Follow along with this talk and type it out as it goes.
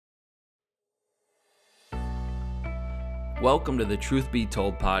Welcome to the Truth Be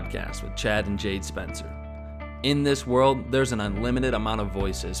Told podcast with Chad and Jade Spencer. In this world, there's an unlimited amount of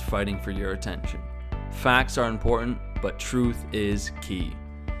voices fighting for your attention. Facts are important, but truth is key.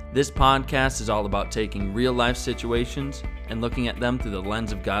 This podcast is all about taking real-life situations and looking at them through the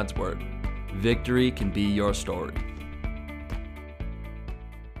lens of God's Word. Victory can be your story.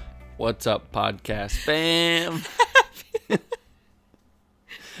 What's up, podcast fam?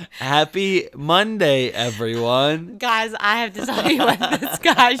 Happy Monday, everyone. Guys, I have to tell you what this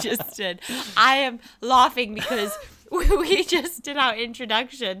guy just did. I am laughing because we just did our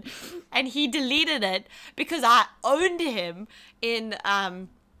introduction and he deleted it because I owned him in the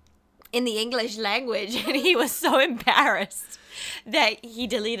English language and he was so embarrassed that he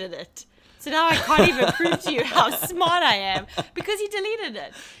deleted it. So now I can't even prove to you how smart I am because he deleted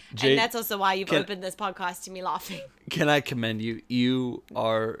it. Jade, and that's also why you've opened this podcast to me laughing. Can I commend you? You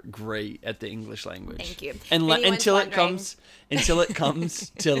are great at the English language. Thank you. And until it comes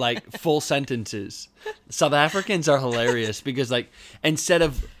to like full sentences. South Africans are hilarious because like instead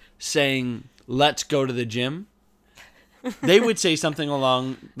of saying let's go to the gym, they would say something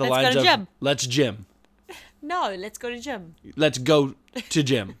along the lines of gym. Let's gym. No, let's go to gym. Let's go to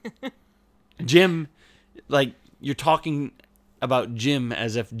gym. Gym, like you're talking about Jim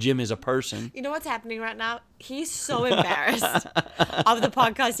as if Jim is a person. You know what's happening right now? He's so embarrassed of the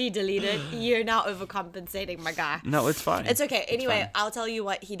podcast he deleted. You're now overcompensating, my guy. No, it's fine. It's okay. Anyway, I'll tell you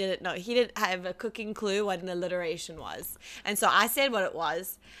what he didn't know. He didn't have a cooking clue what an alliteration was. And so I said what it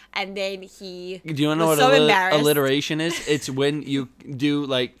was. And then he Do you want to know was what so embarrassed. alliteration is? It's when you do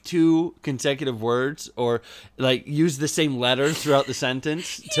like two consecutive words or like use the same letter throughout the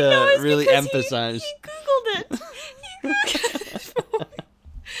sentence to really emphasize. He Googled it.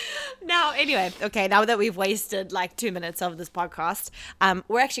 Now, anyway, okay, now that we've wasted like 2 minutes of this podcast,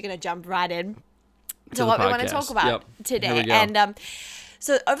 we're actually going to jump right in to what we want to talk about today. And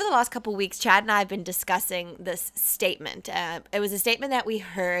so over the last couple of weeks, Chad and I have been discussing this statement. It was a statement that we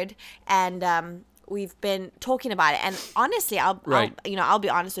heard, and we've been talking about it. And honestly, I'll be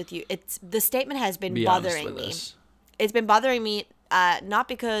honest with you. The statement has been bothering me. It's been bothering me, not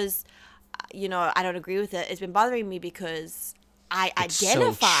because I don't agree with it. It's been bothering me because I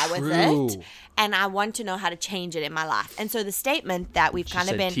identify with it, and I want to know how to change it in my life. And so the statement that we've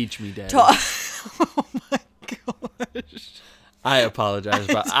been teach me, Dad. Oh my gosh. I apologize,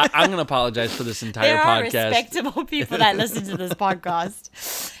 but I'm going to apologize for this entire podcast. There are respectable people that listen to this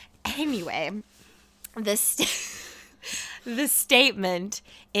podcast. Anyway, the statement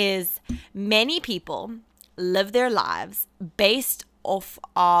is many people live their lives based off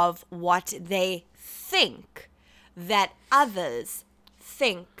of what they think that others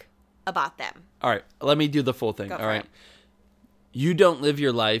think about them. All right, let me do the full thing. Go All for right. it. You don't live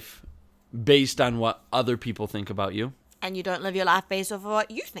your life based on what other people think about you. And you don't live your life based off of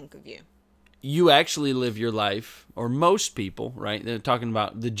what you think of you. You actually live your life, or most people, right? They're talking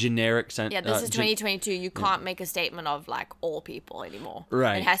about the generic sense. Yeah, this is 2022. You can't make a statement of like all people anymore.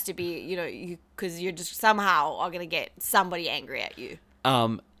 Right. It has to be, because you're just somehow are going to get somebody angry at you.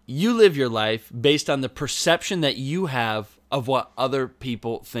 You live your life based on the perception that you have of what other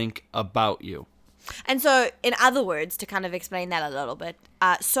people think about you. And so, in other words, to kind of explain that a little bit,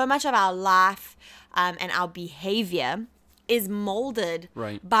 so much of our life and our behavior is molded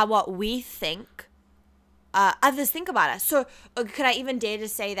by what we think others think about us. So, could I even dare to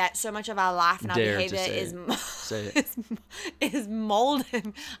say that so much of our life and our behavior is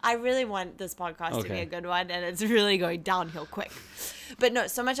molded? I really want this podcast to be a good one, and it's really going downhill quick. But no,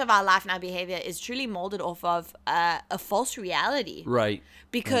 so much of our life and our behavior is truly molded off of a false reality. Right.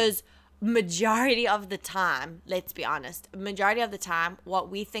 Because majority of the time, let's be honest, majority of the time, what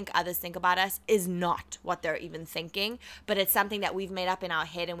we think others think about us is not what they're even thinking, but it's something that we've made up in our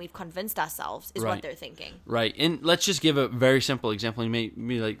head and we've convinced ourselves is what they're thinking. Right. And let's just give a very simple example. You may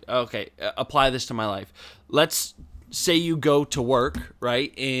be like, okay, apply this to my life. Let's say you go to work,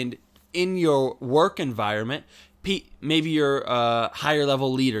 right? And in your work environment, maybe you're a higher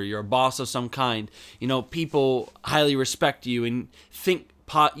level leader, you're a boss of some kind. People highly respect you and think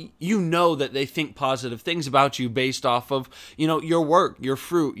that they think positive things about you based off of your work, your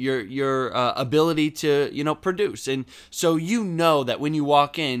fruit, your ability to produce. And so that when you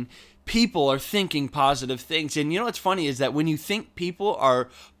walk in, people are thinking positive things. And you know what's funny is that when you think people are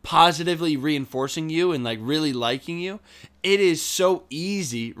positively reinforcing you and like really liking you, it is so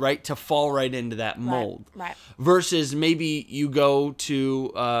easy, right, to fall right into that mold. Right. Versus maybe you go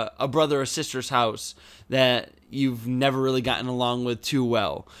to a brother or sister's house that you've never really gotten along with too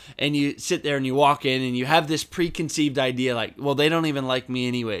well, and you sit there and you walk in and you have this preconceived idea like, well, they don't even like me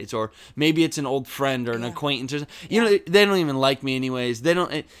anyways, or maybe it's an old friend or an acquaintance, or you know, they don't even like me anyways. They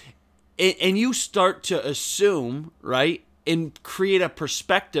don't, and you start to assume, right, and create a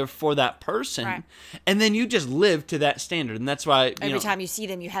perspective for that person, right. And then you just live to that standard, and that's why every time you see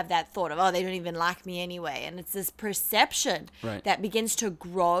them, you have that thought of, oh, they don't even like me anyway, and it's this perception that begins to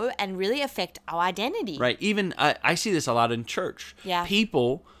grow and really affect our identity. Right. Even I see this a lot in church. Yeah.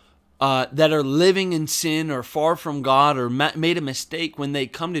 People that are living in sin or far from God or made a mistake, when they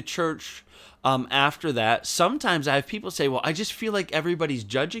come to church after that, sometimes I have people say, well, I just feel like everybody's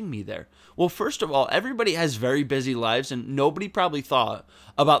judging me there. Well, first of all, everybody has very busy lives, and nobody probably thought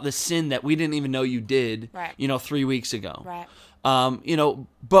about the sin that we didn't even know you did, 3 weeks ago. Right.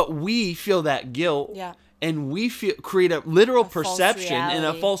 But we feel that guilt. Yeah. And we create a literal perception and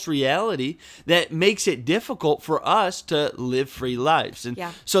a false reality that makes it difficult for us to live free lives. And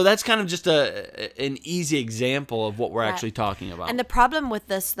so that's kind of just an easy example of what we're actually talking about. And the problem with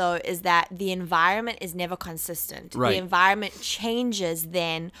this, though, is that the environment is never consistent. Right. The environment changes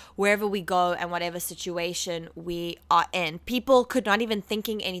then wherever we go and whatever situation we are in. People could not even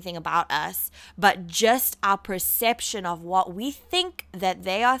thinking anything about us, but just our perception of what we think that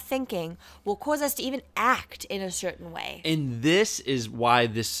they are thinking will cause us to even act in a certain way. And this is why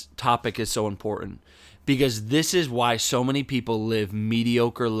this topic is so important, because this is why so many people live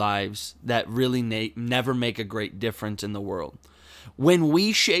mediocre lives that really never make a great difference in the world. When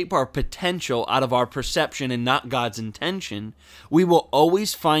we shape our potential out of our perception and not God's intention, we will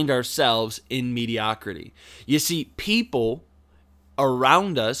always find ourselves in mediocrity. You see, people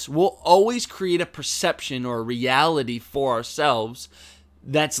around us will always create a perception or a reality for ourselves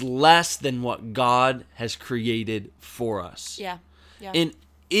that's less than what God has created for us. Yeah. And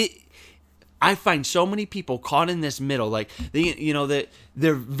I find so many people caught in this middle, like that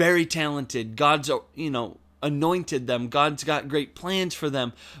they're very talented. God's anointed them. God's got great plans for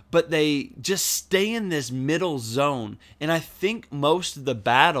them, but they just stay in this middle zone. And I think most of the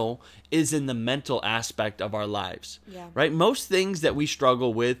battle is in the mental aspect of our lives, right? Most things that we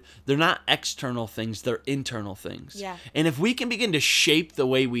struggle with, they're not external things, they're internal things. Yeah. And if we can begin to shape the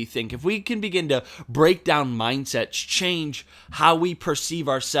way we think, if we can begin to break down mindsets, change how we perceive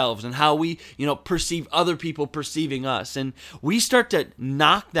ourselves and how we, perceive other people perceiving us, and we start to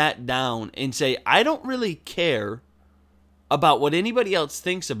knock that down and say, I don't really care about what anybody else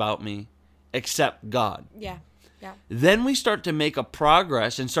thinks about me except God. Yeah. Then we start to make a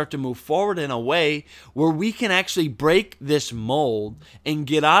progress and start to move forward in a way where we can actually break this mold and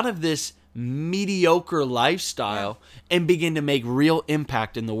get out of this mediocre lifestyle and begin to make real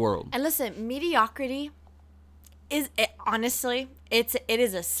impact in the world. And listen, mediocrity honestly, it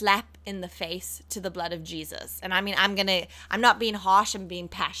is a slap in the face to the blood of Jesus. And I mean, I'm not being harsh, I'm being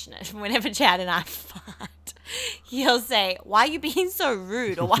passionate. Whenever Chad and I fight, he'll say, why are you being so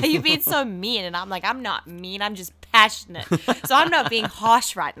rude? Or why are you being so mean? And I'm like, I'm not mean, I'm just passionate. So I'm not being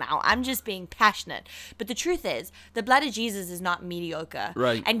harsh right now. I'm just being passionate. But the truth is, the blood of Jesus is not mediocre.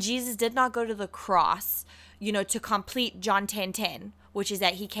 Right. And Jesus did not go to the cross, to complete John 10:10. Which is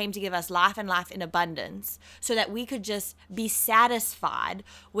that he came to give us life and life in abundance, so that we could just be satisfied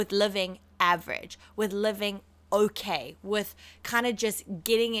with living average, with living okay, with kind of just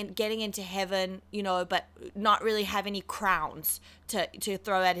getting into heaven, but not really have any crowns to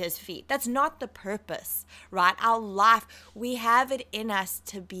throw at his feet. That's not the purpose, right? Our life, we have it in us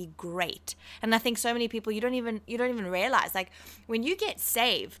to be great. And I think so many people, you don't even realize, like, when you get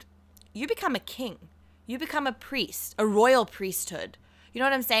saved, you become a king. You become a priest, a royal priesthood. You know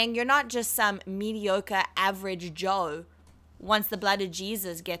what I'm saying? You're not just some mediocre, average Joe once the blood of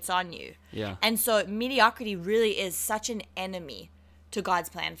Jesus gets on you. Yeah. And so mediocrity really is such an enemy to God's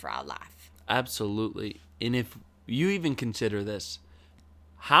plan for our life. Absolutely. And if you even consider this,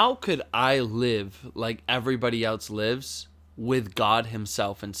 how could I live like everybody else lives with God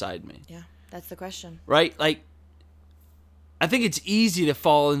himself inside me? Yeah, that's the question. Right? Like, I think it's easy to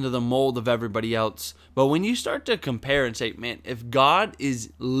fall into the mold of everybody else. But when you start to compare and say, man, if God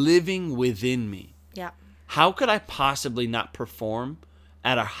is living within me, how could I possibly not perform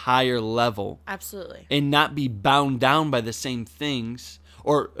at a higher level? Absolutely. And not be bound down by the same things,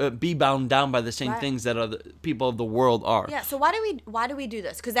 or be bound down by the same things that other people of the world are. Yeah, so why do we do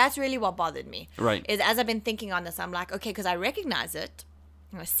this? Because that's really what bothered me. Right. Is as I've been thinking on this, I'm like, okay, because I recognize it.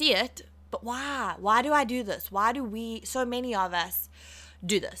 I see it, but why? Why do I do this? Why do so many of us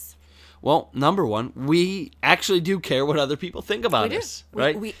do this? Well, number one, we actually do care what other people think about us,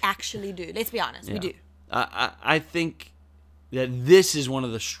 right? We actually do. Let's be honest, we do. I think that this is one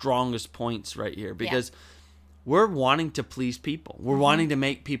of the strongest points right here, because we're wanting to please people. We're wanting to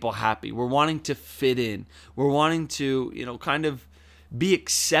make people happy. We're wanting to fit in. We're wanting to, kind of be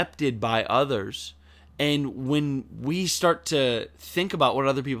accepted by others. And when we start to think about what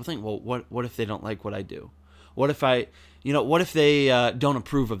other people think, well, what if they don't like what I do? What if what if they don't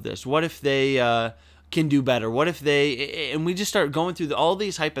approve of this? What if they can do better? What if and we just start going through all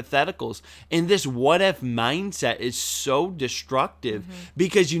these hypotheticals. And this what if mindset is so destructive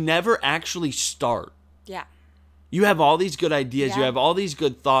because you never actually start. Yeah. You have all these good ideas, you have all these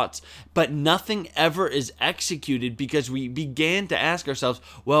good thoughts, but nothing ever is executed because we began to ask ourselves,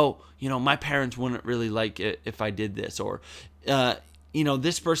 well, my parents wouldn't really like it if I did this, or,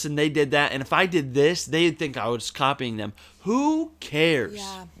 this person, they did that, and if I did this, they'd think I was copying them. Who cares?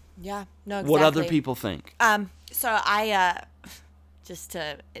 Yeah, no, exactly. What other people think. So I, this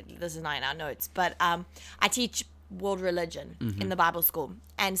is not in our notes, but I teach world religion in the Bible school.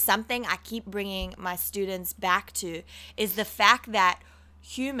 And something I keep bringing my students back to is the fact that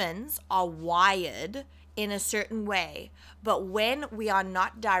humans are wired in a certain way, but when we are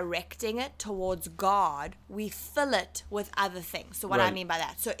not directing it towards God, we fill it with other things. So what I mean by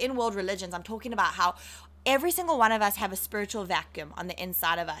that, so in world religions, I'm talking about how every single one of us have a spiritual vacuum on the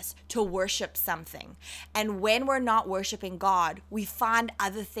inside of us to worship something. And when we're not worshiping God, we find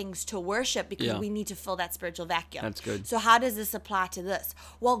other things to worship because we need to fill that spiritual vacuum. That's good. So how does this apply to this?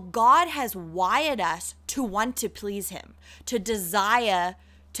 Well, God has wired us to want to please him, to desire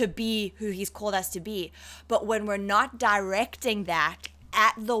to be who he's called us to be. But when we're not directing that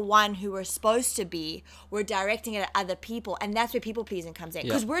at the one who we're supposed to be, we're directing it at other people, and that's where people pleasing comes in,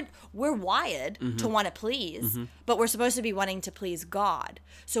 because we're wired to want to please, but we're supposed to be wanting to please God.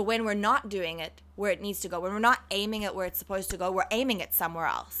 So when we're not doing it where it needs to go, when we're not aiming it where it's supposed to go, we're aiming it somewhere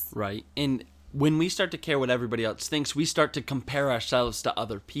else. Right. And when we start to care what everybody else thinks, we start to compare ourselves to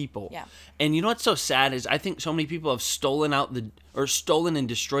other people. Yeah. And you know what's so sad is I think so many people have stolen and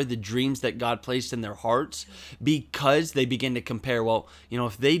destroyed the dreams that God placed in their hearts because they begin to compare, well,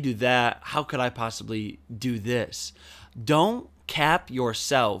 if they do that, how could I possibly do this? Don't cap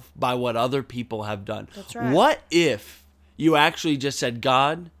yourself by what other people have done. That's right. What if you actually just said,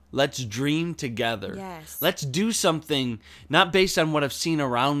 God, let's dream together. Yes. Let's do something not based on what I've seen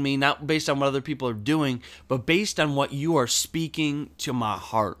around me, not based on what other people are doing, but based on what you are speaking to my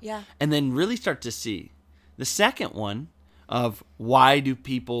heart. Yeah. And then really start to see. The second one of why do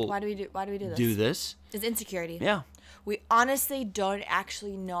people why do we do this? Is insecurity. Yeah. We honestly don't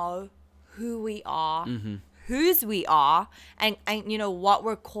actually know who we are, whose we are, and what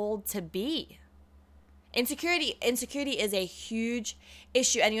we're called to be. Insecurity is a huge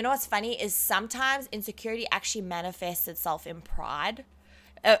issue. And you know what's funny is sometimes insecurity actually manifests itself in pride.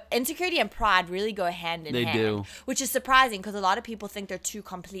 Insecurity and pride really go hand in hand. They do. Which is surprising because a lot of people think they're two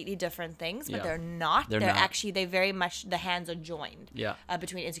completely different things, but they're not. They're not. Actually, they very much, the hands are joined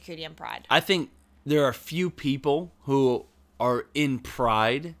between insecurity and pride. I think there are few people who are in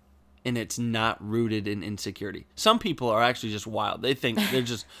pride and it's not rooted in insecurity. Some people are actually just wild. They think they're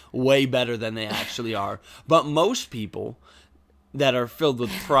just way better than they actually are. But most people that are filled with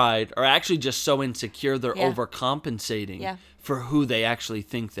pride are actually just so insecure they're overcompensating for who they actually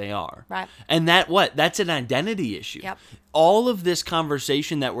think they are. Right. And that's an identity issue. Yep. All of this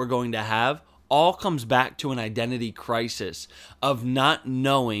conversation that we're going to have all comes back to an identity crisis of not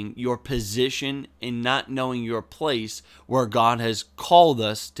knowing your position and not knowing your place where God has called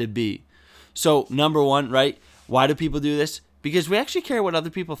us to be. So, number one, right? Why do people do this? Because we actually care what other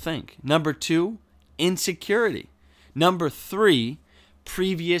people think. Number two, insecurity. Number three,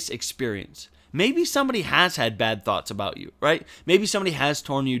 previous experience. Maybe somebody has had bad thoughts about you, right? Maybe somebody has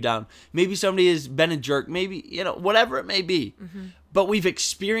torn you down. Maybe somebody has been a jerk. Maybe, whatever it may be. Mm-hmm. But we've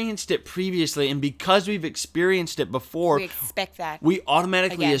experienced it previously, and because we've experienced it before, we expect that. We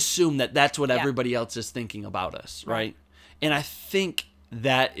automatically assume that that's what everybody else is thinking about us, right? And I think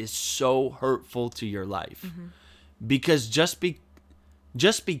that is so hurtful to your life. Mm-hmm. Because just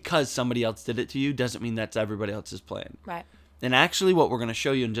because somebody else did it to you doesn't mean that's everybody else's plan. Right. And actually what we're going to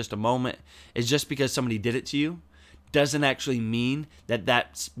show you in just a moment is just because somebody did it to you doesn't actually mean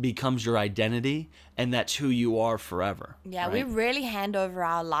that becomes your identity and that's who you are forever. Yeah, right? We rarely hand over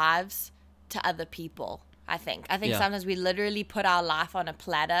our lives to other people. I think sometimes we literally put our life on a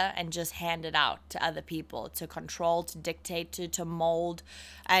platter and just hand it out to other people to control, to dictate, to mold.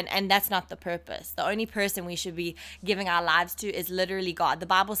 And that's not the purpose. The only person we should be giving our lives to is literally God. The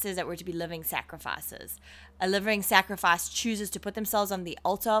Bible says that we're to be living sacrifices. A living sacrifice chooses to put themselves on the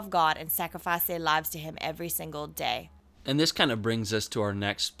altar of God and sacrifice their lives to him every single day. And this kind of brings us to our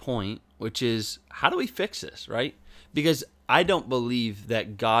next point, which is, how do we fix this, right? Because I don't believe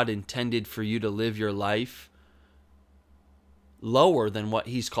that God intended for you to live your life lower than what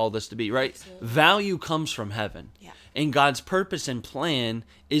he's called us to be, right? Absolutely. Value comes from heaven. Yeah. And God's purpose and plan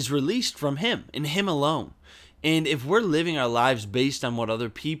is released from him and him alone. And if we're living our lives based on what other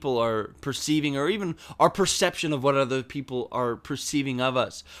people are perceiving, or even our perception of what other people are perceiving of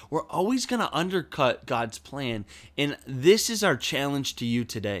us, we're always going to undercut God's plan. And this is our challenge to you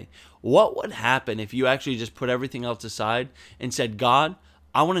today. What would happen if you actually just put everything else aside and said, God,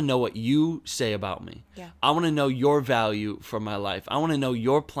 I want to know what you say about me. Yeah. I want to know your value for my life. I want to know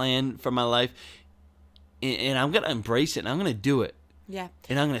your plan for my life. And I'm going to embrace it, and I'm going to do it. Yeah.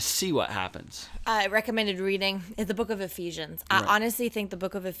 And I'm going to see what happens. Recommended reading is the book of Ephesians. Right. I honestly think the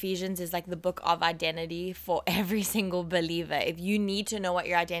book of Ephesians is like the book of identity for every single believer. If you need to know what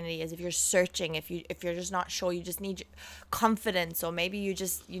your identity is, if you're searching, if you're just not sure, you just need confidence, or maybe you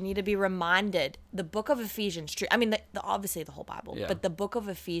need to be reminded. The book of Ephesians, I mean, obviously the whole Bible, but the book of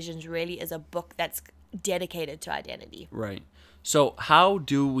Ephesians really is a book that's dedicated to identity. Right. So how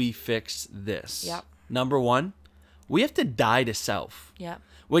do we fix this? Yep. Number one, we have to die to self. Yeah.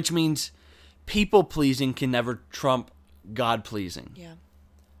 Which means people-pleasing can never trump God-pleasing. Yeah.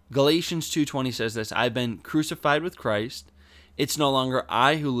 Galatians 2:20 says this, I've been crucified with Christ. It's no longer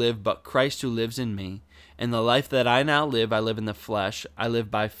I who live, but Christ who lives in me. And the life that I now live, I live in the flesh. I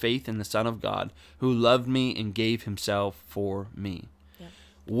live by faith in the Son of God, who loved me and gave himself for me. Yeah.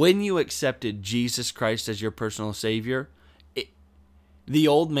 When you accepted Jesus Christ as your personal Savior, the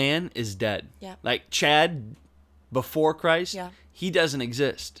old man is dead. Yeah. Like Chad before Christ, he doesn't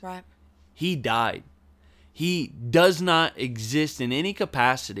exist. Right. He died. He does not exist in any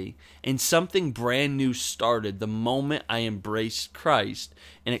capacity, and something brand new started the moment I embraced Christ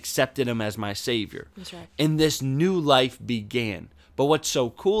and accepted him as my Savior. That's right. And this new life began. But what's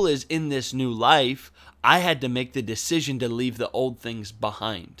so cool is in this new life, I had to make the decision to leave the old things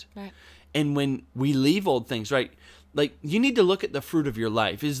behind. Right. And when we leave old things, right, like, you need to look at the fruit of your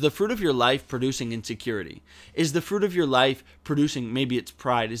life. Is the fruit of your life producing insecurity? Is the fruit of your life producing, maybe it's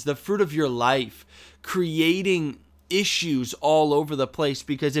pride? Is the fruit of your life creating issues all over the place?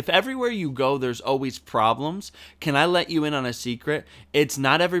 Because if everywhere you go, there's always problems, can I let you in on a secret? It's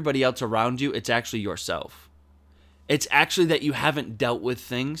not everybody else around you. It's actually yourself. It's actually that you haven't dealt with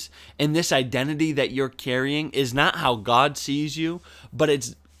things. And this identity that you're carrying is not how God sees you, but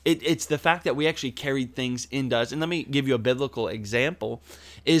it's the fact that we actually carried things into us. And let me give you a biblical example,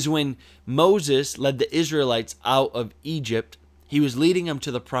 is when Moses led the Israelites out of Egypt, he was leading them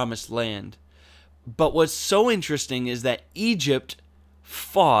to the promised land. But what's so interesting is that Egypt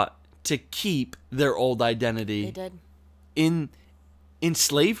fought to keep their old identity. They did. In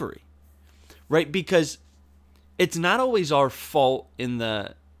slavery, right? Because it's not always our fault in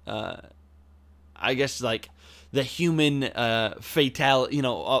the, I guess, like, the human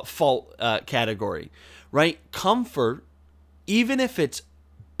fault category, right? Comfort, even if it's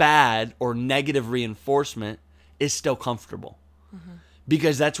bad or negative reinforcement, is still comfortable. Mm-hmm.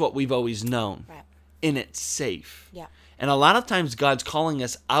 Because that's what we've always known. Right. And it's safe. Yeah. And a lot of times God's calling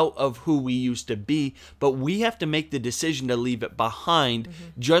us out of who we used to be, but we have to make the decision to leave it behind,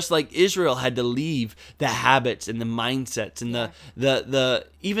 just like Israel had to leave the habits and the mindsets and the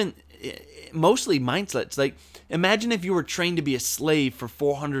even mostly mindsets. Like, imagine if you were trained to be a slave for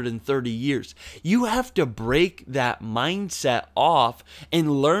 430 years. You have to break that mindset off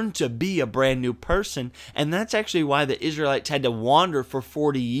and learn to be a brand new person. And that's actually why the Israelites had to wander for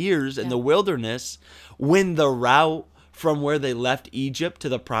 40 years in the wilderness, when the route from where they left Egypt to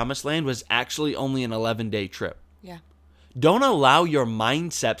the promised land was actually only an 11-day trip. Yeah. Don't allow your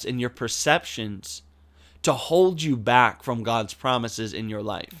mindsets and your perceptions to hold you back from God's promises in your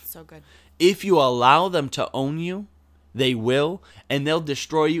life. That's so good. If you allow them to own you, they will, and they'll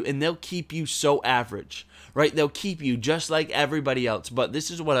destroy you, and they'll keep you so average, right? They'll keep you just like everybody else. But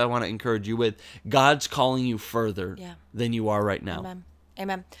this is what I want to encourage you with. God's calling you further than you are right now. Amen.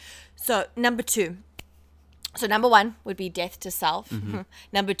 Amen. So number one would be death to self. Mm-hmm.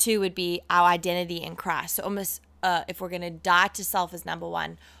 Number two would be our identity in Christ. So almost, if we're going to die to self is number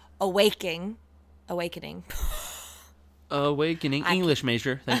one. Awakening. English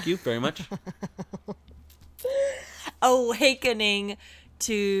major. Thank you very much. Awakening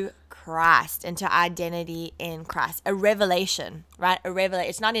to Christ, into identity in Christ. A revelation, right?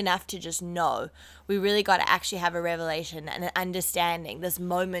 It's not enough to just know. We really got to actually have a revelation and an understanding. This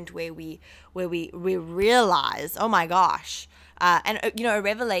moment where we realize, oh my gosh. A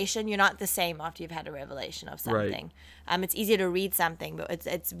revelation, you're not the same after you've had a revelation of something. Right. It's easier to read something, but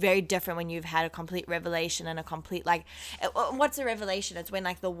it's very different when you've had a complete revelation and a complete, what's a revelation? It's when,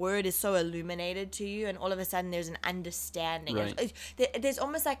 the word is so illuminated to you and all of a sudden there's an understanding. Right. There's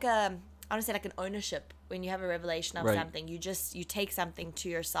almost like I want to say an ownership when you have a revelation of something. You take something to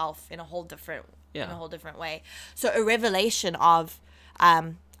yourself in a whole different way. So a revelation of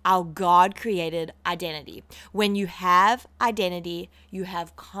our God-created identity. When you have identity, you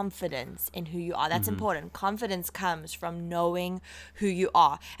have confidence in who you are. That's important. Confidence comes from knowing who you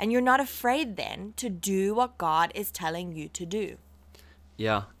are. And you're not afraid then to do what God is telling you to do.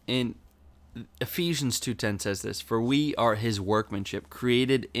 Yeah. And Ephesians 2:10 says this, "For we are his workmanship,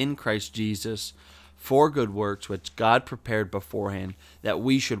 created in Christ Jesus for good works, which God prepared beforehand that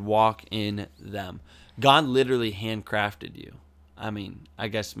we should walk in them." God literally handcrafted you. I mean, I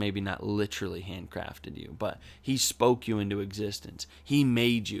guess maybe not literally handcrafted you, but he spoke you into existence. He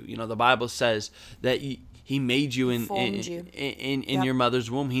made you. The Bible says that he made you in your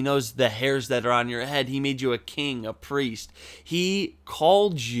mother's womb. He knows the hairs that are on your head. He made you a king, a priest. He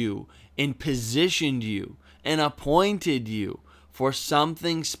called you and positioned you and appointed you for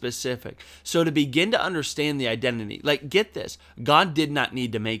something specific. So to begin to understand the identity, get this, God did not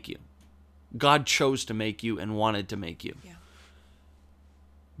need to make you. God chose to make you and wanted to make you. Yeah.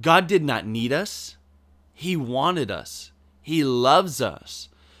 God did not need us. He wanted us. He loves us.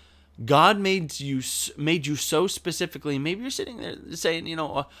 God made you so specifically. Maybe you're sitting there saying,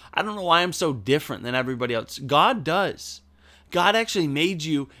 I don't know why I'm so different than everybody else. God does. God actually made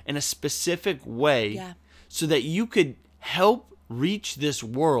you in a specific way so that you could help reach this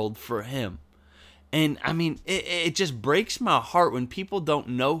world for him. And I mean, it just breaks my heart when people don't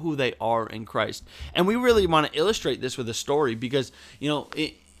know who they are in Christ. And we really want to illustrate this with a story because,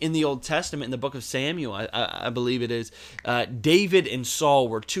 in the Old Testament, in the book of Samuel, I believe it is, David and Saul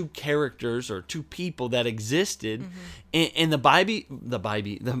were two characters or two people that existed. And the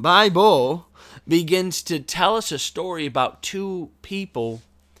Bible begins to tell us a story about two people,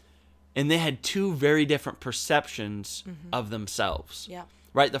 and they had two very different perceptions of themselves. Yeah.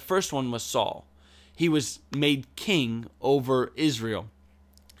 Right? The first one was Saul. He was made king over Israel.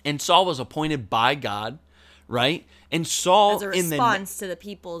 And Saul was appointed by God, right? And Saul, as a response to the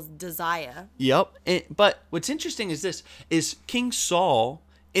people's desire. Yep. But what's interesting is this, is King Saul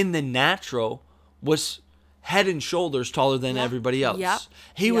in the natural was head and shoulders taller than everybody else. Yep.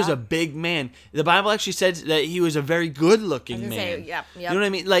 He was a big man. The Bible actually says that he was a very good-looking man. You know what I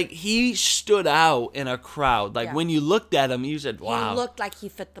mean? He stood out in a crowd. When you looked at him, you said, wow. He looked like he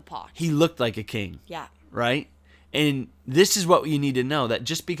fit the part. He looked like a king. Yeah. Right? And this is what you need to know, that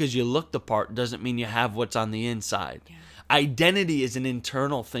just because you look the part doesn't mean you have what's on the inside. Yeah. Identity is an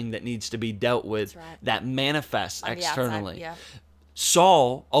internal thing that needs to be dealt with, that manifests externally. Yeah.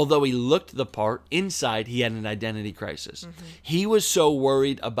 Saul, although he looked the part, inside he had an identity crisis. He was so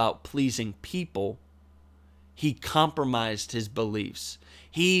worried about pleasing people, he compromised his beliefs.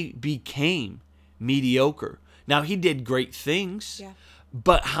 He became mediocre. Now, he did great things,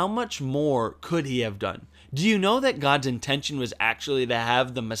 but how much more could he have done? Do you know that God's intention was actually to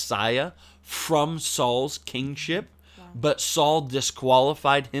have the Messiah from Saul's kingship? Wow. But Saul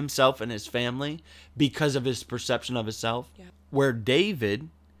disqualified himself and his family because of his perception of himself. Yeah. Where David,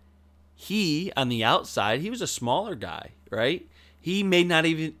 he, on the outside, he was a smaller guy, right? He may not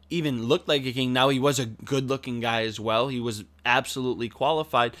even look like a king. Now, he was a good-looking guy as well. He was absolutely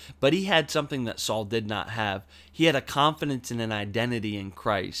qualified, but he had something that Saul did not have. He had a confidence and an identity in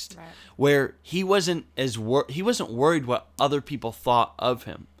Christ, where he wasn't worried what other people thought of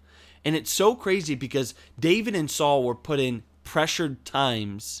him. And it's so crazy because David and Saul were put in pressured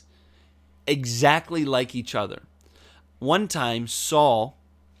times exactly like each other. One time, Saul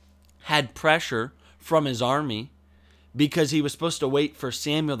had pressure from his army because he was supposed to wait for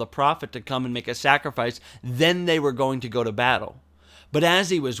Samuel the prophet to come and make a sacrifice. Then they were going to go to battle. But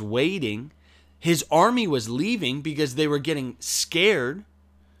as he was waiting, his army was leaving because they were getting scared,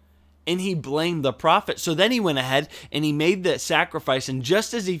 and he blamed the prophet. So then he went ahead and he made the sacrifice, and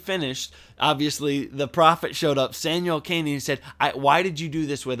just as he finished, obviously the prophet showed up. Samuel came and he said, why did you do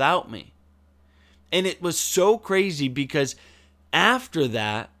this without me? And it was so crazy because after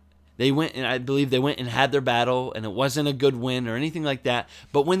that, they went, and I believe they went and had their battle, and it wasn't a good win or anything like that.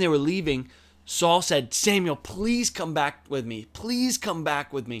 But when they were leaving, Saul said, Samuel, please come back with me. Please come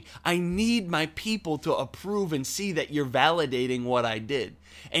back with me. I need my people to approve and see that you're validating what I did.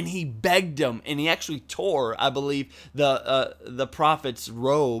 And he begged him, and he actually tore, I believe, the prophet's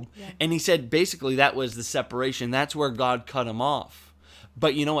robe. Yeah. And he said, basically, that was the separation. That's where God cut him off.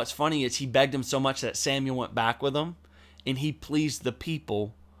 But you know what's funny is he begged him so much that Samuel went back with him, and he pleased the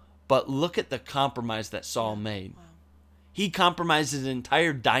people. But look at the compromise that Saul made. Wow. He compromised his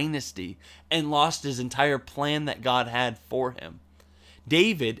entire dynasty and lost his entire plan that God had for him.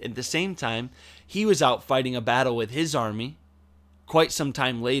 David, at the same time, he was out fighting a battle with his army quite some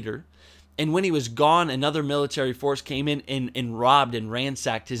time later. And when he was gone, another military force came in and robbed and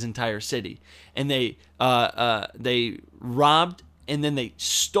ransacked his entire city. And they robbed and then they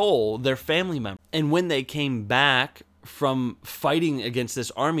stole their family members. And when they came back from fighting against this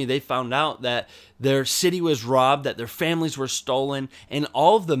army, they found out that their city was robbed, that their families were stolen, and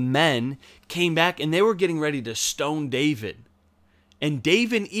all of the men came back and they were getting ready to stone David. And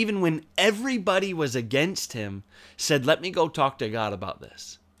David, even when everybody was against him, said, let me go talk to God about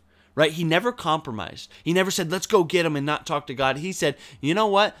this. Right? He never compromised. He never said, let's go get him and not talk to God. He said, you know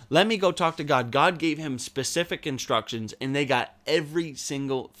what? Let me go talk to God. God gave him specific instructions and they got every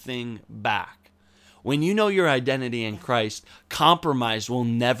single thing back. When you know your identity in Christ, compromise will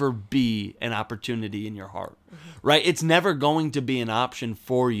never be an opportunity in your heart, right? It's never going to be an option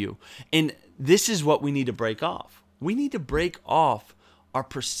for you. And this is what we need to break off. We need to break off our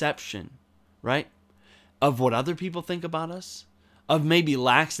perception, right, of what other people think about us, of maybe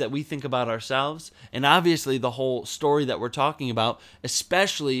lacks that we think about ourselves, and obviously the whole story that we're talking about,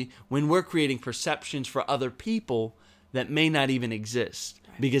 especially when we're creating perceptions for other people that may not even exist.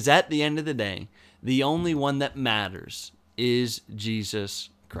 Because at the end of the day, the only one that matters is Jesus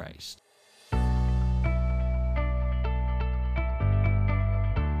Christ.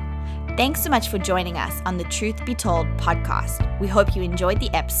 Thanks so much for joining us on the Truth Be Told podcast. We hope you enjoyed the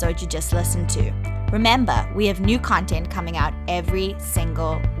episode you just listened to. Remember, we have new content coming out every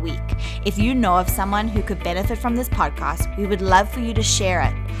single week. If you know of someone who could benefit from this podcast, we would love for you to share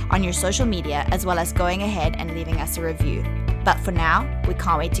it on your social media, as well as going ahead and leaving us a review. But for now, we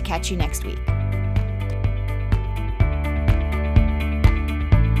can't wait to catch you next week.